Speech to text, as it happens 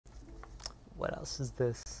What else is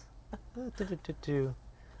this? Does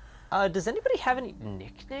anybody have any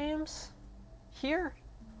nicknames here?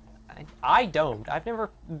 I don't. I've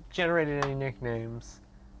never generated any nicknames.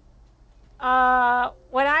 When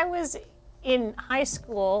I was in high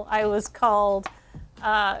school, I was called,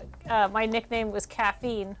 my nickname was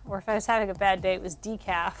Caffeine, or if I was having a bad day, it was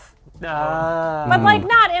Decaf. But like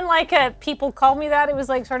not in like a people call me that. It was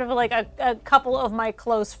like sort of like a couple of my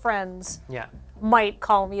close friends might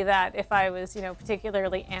call me that if I was, you know,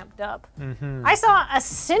 particularly amped up. I saw a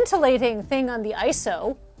scintillating thing on the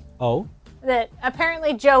ISO. Oh? That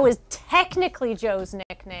apparently Joe is technically Joe's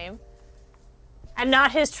nickname and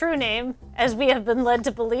not his true name, as we have been led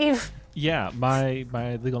to believe. Yeah, my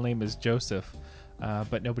legal name is Joseph,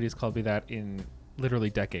 but nobody's called me that in literally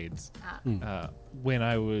decades. When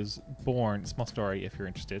I was born, small story if you're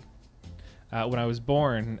interested. When I was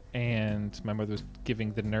born and my mother was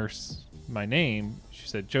giving the nurse my name, she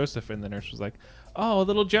said Joseph, and the nurse was like, "Oh,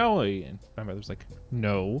 little Joey," and my mother was like,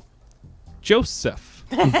 "No, Joseph."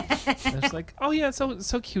 And I was like, "Oh yeah, so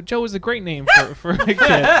cute. Joe is a great name for a kid."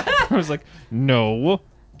 I was like, "No,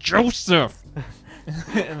 Joseph."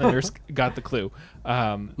 And the nurse got the clue.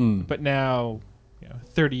 But now,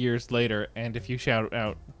 30 years later, and if you shout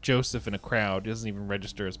out Joseph in a crowd, it doesn't even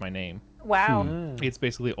register as my name. Wow. It's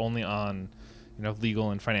basically only on,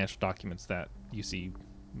 legal and financial documents that you see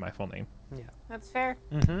my full name. Yeah, that's fair.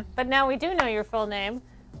 But now we do know your full name,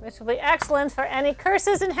 which will be excellent for any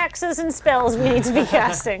curses and hexes and spells we need to be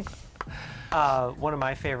casting. One of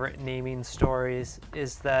my favorite naming stories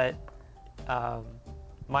is that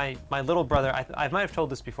my little brother, I might have told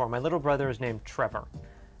this before, my little brother is named Trevor.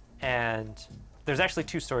 And there's actually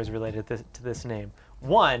two stories related to this name.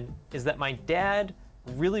 One is that my dad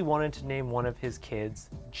really wanted to name one of his kids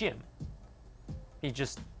Jim. He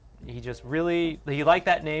liked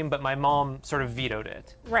that name, but my mom sort of vetoed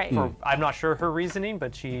it. Right. I'm not sure her reasoning,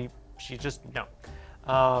 but she just, no.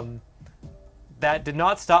 That did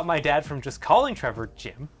not stop my dad from just calling Trevor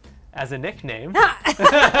Jim as a nickname.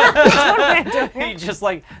 He just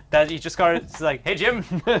like that. He just got it. It's like, "Hey, Jim."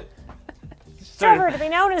 Trevor to be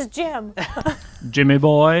known as Jim. Jimmy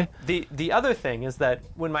boy. The other thing is that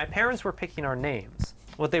when my parents were picking our names,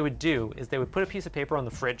 what they would do is they would put a piece of paper on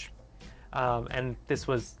the fridge, and this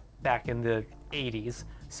was back in the 80s.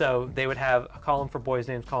 So they would have a column for boys'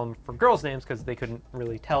 names, column for girls' names, because they couldn't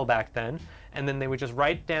really tell back then. And then they would just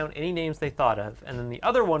write down any names they thought of. And then the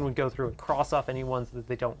other one would go through and cross off any ones that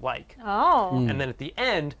they don't like. Oh. And then at the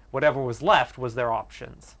end, whatever was left was their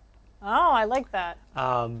options. Oh, I like that.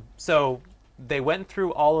 So they went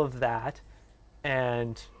through all of that.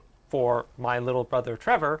 And for my little brother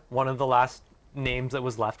Trevor, one of the last names that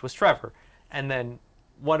was left was Trevor. And then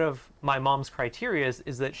one of my mom's criteria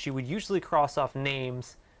is that she would usually cross off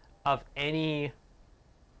names of any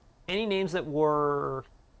names that were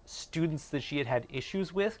students that she had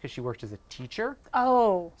issues with, because she worked as a teacher.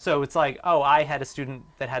 Oh. So it's like, oh, I had a student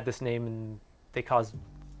that had this name and they caused,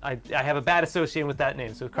 I have a bad association with that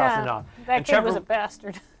name, so crossing it off. That kid was a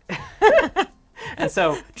bastard. And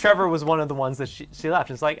so Trevor was one of the ones that she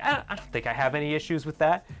left. And it's like, I don't think I have any issues with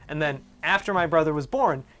that. And then after my brother was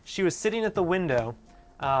born, she was sitting at the window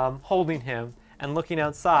holding him and looking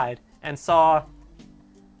outside and saw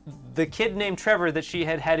the kid named Trevor that she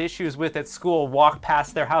had issues with at school walk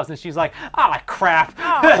past their house. And she's like, ah, crap.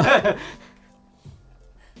 Oh.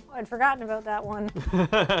 I'd forgotten about that one.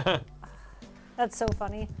 That's so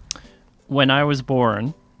funny. When I was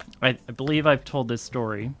born, I believe I've told this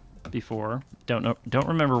story before. Don't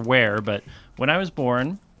remember where, but when I was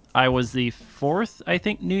born, I was the 4th, I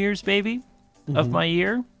think, New Year's baby of my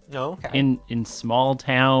year. Oh, okay. In small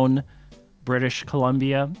town British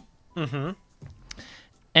Columbia.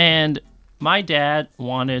 And my dad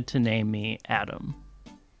wanted to name me Adam.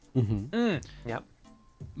 Yep.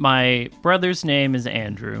 My brother's name is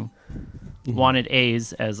Andrew. Wanted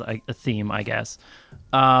A's as a theme, I guess.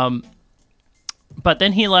 But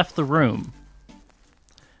then he left the room.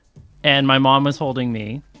 And my mom was holding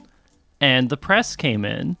me. And the press came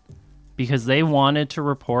in because they wanted to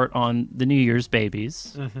report on the New Year's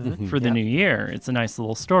babies for the new year. It's a nice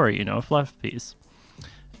little story, a fluff piece.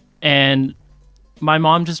 And my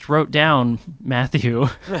mom just wrote down Matthew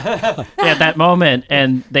at that moment,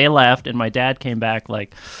 and they left, and my dad came back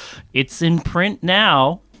like, it's in print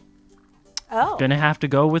now. Oh. Gonna have to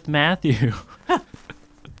go with Matthew.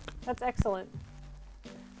 That's excellent.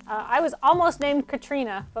 I was almost named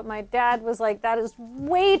Katrina, but my dad was like, that is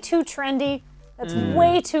way too trendy. That's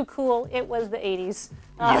way too cool. It was the 80s.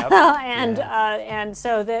 And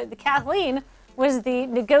so the Kathleen was the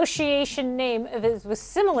negotiation name of it. Was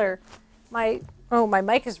similar. My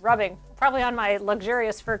mic is rubbing, probably on my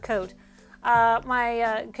luxurious fur coat.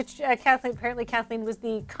 Kathleen, apparently Kathleen was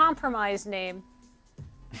the compromise name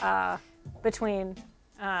between,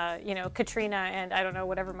 Katrina and I don't know,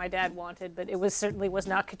 whatever my dad wanted, but it certainly was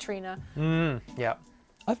not Katrina. Yeah.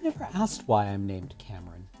 I've never asked why I'm named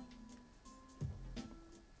Cameron.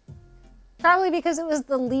 Probably because it was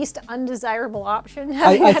the least undesirable option.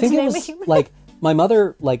 I think it was like my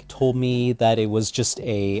mother told me that it was just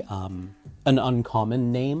an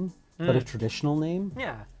uncommon name, but a traditional name.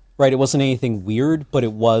 Yeah. Right, it wasn't anything weird, but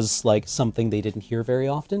it was like something they didn't hear very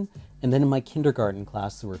often. And then in my kindergarten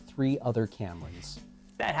class, there were 3 other Camerons.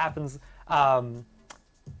 That happens.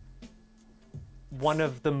 One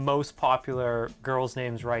of the most popular girls'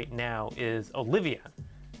 names right now is Olivia,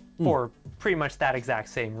 for pretty much that exact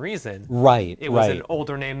same reason. Right, It was an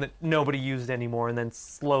older name that nobody used anymore, and then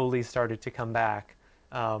slowly started to come back.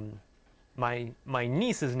 My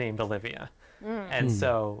niece is named Olivia, and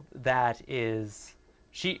so that is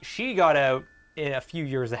she got out a few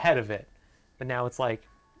years ahead of it, but now it's like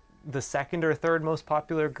the second or third most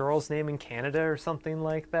popular girl's name in Canada or something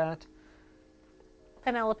like that.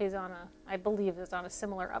 Penelope's I believe, is on a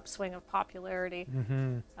similar upswing of popularity.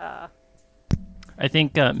 I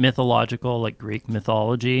think mythological, like Greek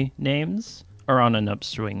mythology names, are on an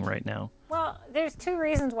upswing right now. Well, there's 2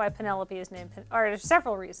 reasons why Penelope is named, or there's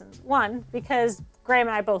several reasons. 1, because Graham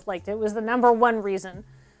and I both liked it. It was the #1 reason.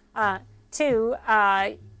 2,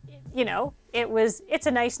 it's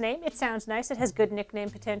a nice name. It sounds nice. It has good nickname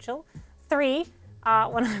potential. 3,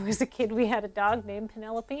 when I was a kid, we had a dog named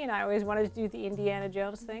Penelope, and I always wanted to do the Indiana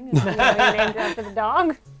Jones thing and named after the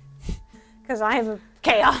dog, because I am a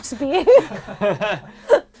chaos being.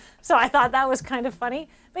 So I thought that was kind of funny.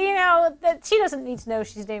 But that she doesn't need to know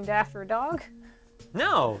she's named after a dog.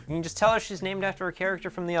 No, you can just tell her she's named after a character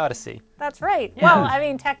from the Odyssey. That's right. Yeah. Well, I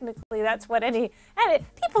mean, technically, that's what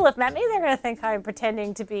people have met me. They're going to think I'm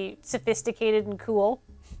pretending to be sophisticated and cool.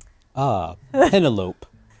 Penelope.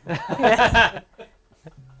 Yes.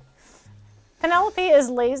 Penelope is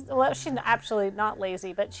lazy. Well, she's actually not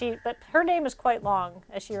lazy, but her name is quite long.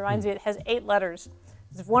 As she reminds me, it has 8 letters.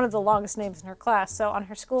 It's one of the longest names in her class. So on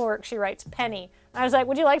her schoolwork, she writes Penny. And I was like,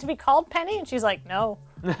 "Would you like to be called Penny?" And she's like, "No."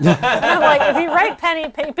 And I'm like, "If you write Penny,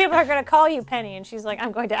 people are going to call you Penny." And she's like,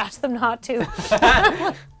 "I'm going to ask them not to."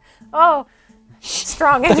 Oh,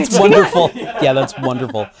 strong energy. That's wonderful. Yeah, that's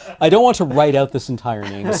wonderful. I don't want to write out this entire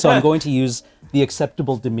name, so I'm going to use the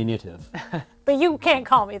acceptable diminutive. But you can't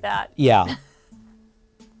call me that. Yeah.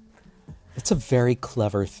 It's a very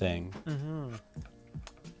clever thing.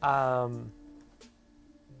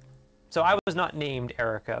 So I was not named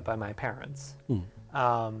Erica by my parents.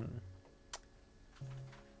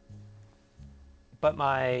 But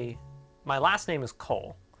my last name is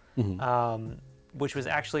Cole, which was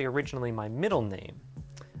actually originally my middle name.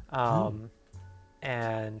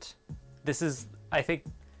 And this is, I think,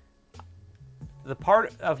 the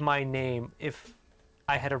part of my name, if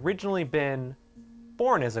I had originally been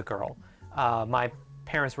born as a girl, my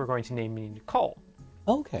parents were going to name me Nicole.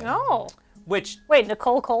 Okay. Oh. Which... Wait,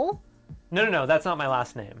 Nicole Cole? No, that's not my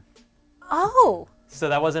last name. Oh. So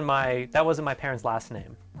that wasn't my parents' last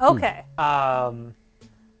name. Okay.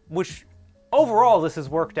 Which overall this has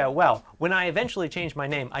worked out well. When I eventually changed my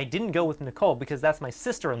name, I didn't go with Nicole because that's my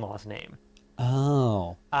sister-in-law's name.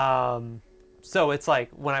 Oh. So it's like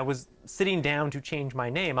when I was sitting down to change my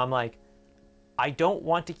name, I'm like, I don't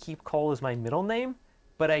want to keep Cole as my middle name,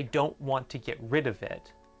 but I don't want to get rid of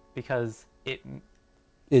it because it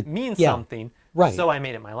means something. Right. So I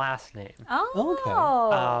made it my last name. Oh. Okay.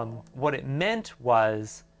 What it meant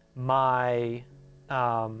was when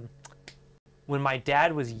my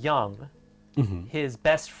dad was young, his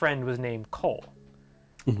best friend was named Cole.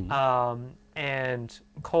 And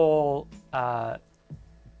Cole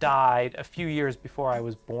died a few years before I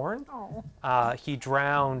was born. Oh. He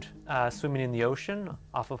drowned swimming in the ocean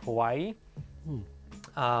off of Hawaii.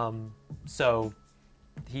 So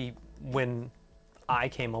when I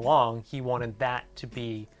came along, he wanted that to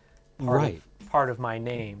be part of my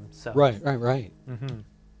name. So Right.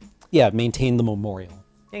 Yeah, maintain the memorial.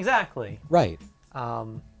 Exactly. Right.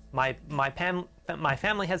 My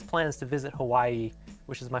family has plans to visit Hawaii,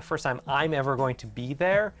 which is my first time I'm ever going to be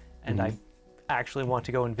there, and I actually want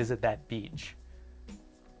to go and visit that beach.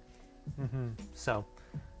 So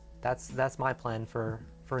that's my plan for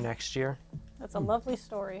next year. That's a lovely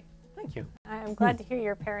story. Thank you. I'm glad to hear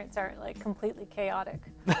your parents aren't like completely chaotic.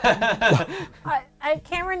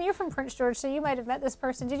 Cameron, you're from Prince George, so you might have met this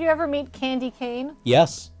person. Did you ever meet Candy Cane?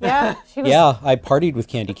 Yes. Yeah, she was. Yeah, I partied with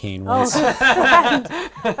Candy Cane once. But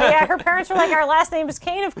yeah, her parents were like, our last name is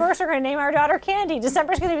Cane. Of course, we're going to name our daughter Candy.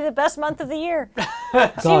 December's going to be the best month of the year.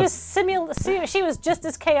 She was just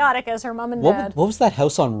as chaotic as her mom and dad. What was that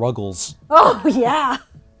house on Ruggles? Oh yeah.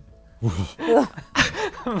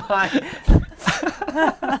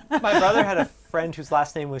 My brother had a friend whose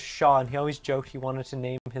last name was Shaw, and he always joked he wanted to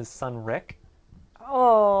name his son Rick.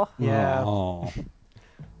 Oh. Yeah. Oh.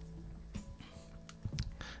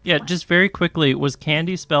 Yeah, just very quickly, was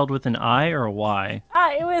Candy spelled with an I or a Y?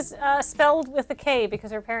 It was spelled with a K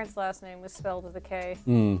because her parents' last name was spelled with a K.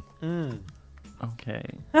 Okay.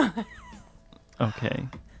 Okay.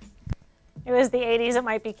 It was the 80s. It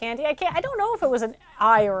might be Candy. I don't know if it was an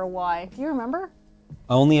I or a Y. Do you remember?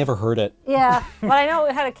 I only ever heard it. Yeah, but I know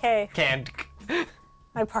it had a K. Canned.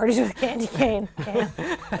 My parties with Candy Cane.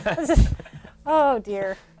 Oh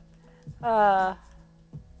dear.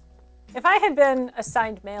 If I had been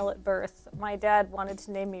assigned male at birth, my dad wanted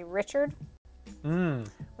to name me Richard,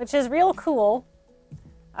 which is real cool.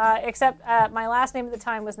 Except my last name at the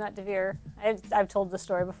time was not DeVere. I've told the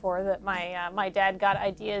story before that my dad got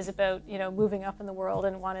ideas about moving up in the world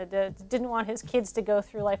and didn't want his kids to go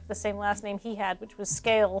through life with the same last name he had, which was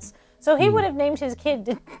Scales. So he would have named his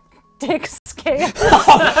kid Dick Scales.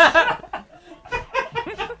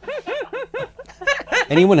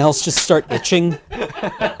 Anyone else just start itching?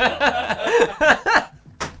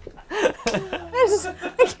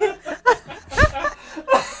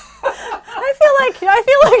 I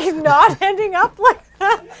feel like not ending up like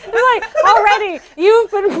that. Like, already, you've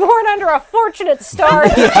been born under a fortunate star.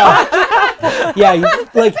 Yeah,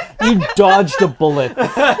 you dodged a bullet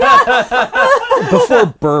before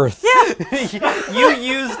birth. Yeah. You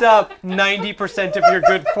used up 90% of your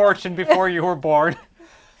good fortune before you were born.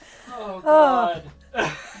 Oh, God.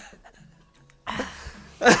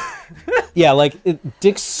 Yeah,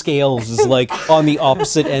 Dick Scales is on the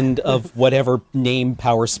opposite end of whatever name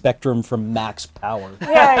power spectrum from Max Power.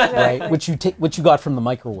 Yeah, exactly. Right? Which you got from the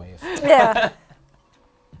microwave. Yeah.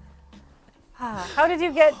 How did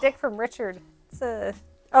you get Dick from Richard?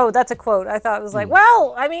 That's a quote. I thought it was like,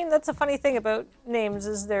 well, I mean, that's a funny thing about names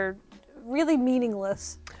is they're really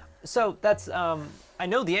meaningless. So that's I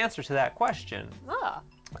know the answer to that question. Ah.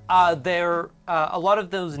 A lot of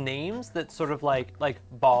those names that sort of like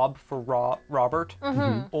Bob for Robert,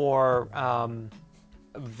 or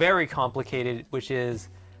very complicated, which is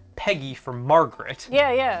Peggy for Margaret.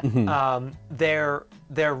 Yeah, yeah.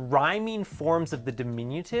 They're rhyming forms of the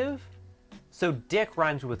diminutive. So Dick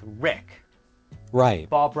rhymes with Rick. Right.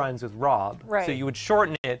 Bob rhymes with Rob. Right. So you would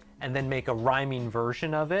shorten it and then make a rhyming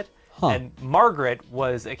version of it. Huh. And Margaret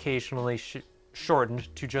was occasionally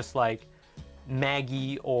shortened to just like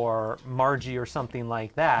Maggie or Margie or something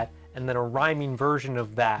like that, and then a rhyming version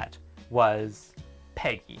of that was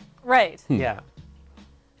Peggy. Right. Yeah.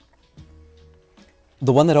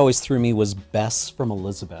 The one that always threw me was Bess from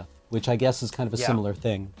Elizabeth, which I guess is kind of a similar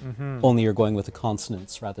thing. Only you're going with the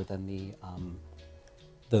consonants rather than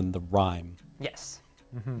the rhyme. Yes.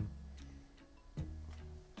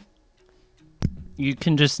 You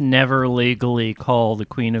can just never legally call the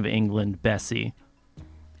Queen of England Bessie.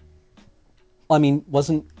 I mean,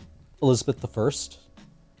 wasn't Elizabeth the First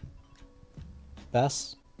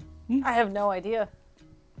Bess? I have no idea.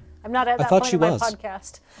 I'm not at that thought point she in my was.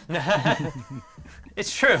 podcast.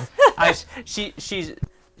 It's true. She's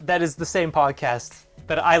that is the same podcast,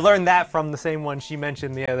 but I learned that from the same one she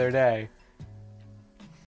mentioned the other day.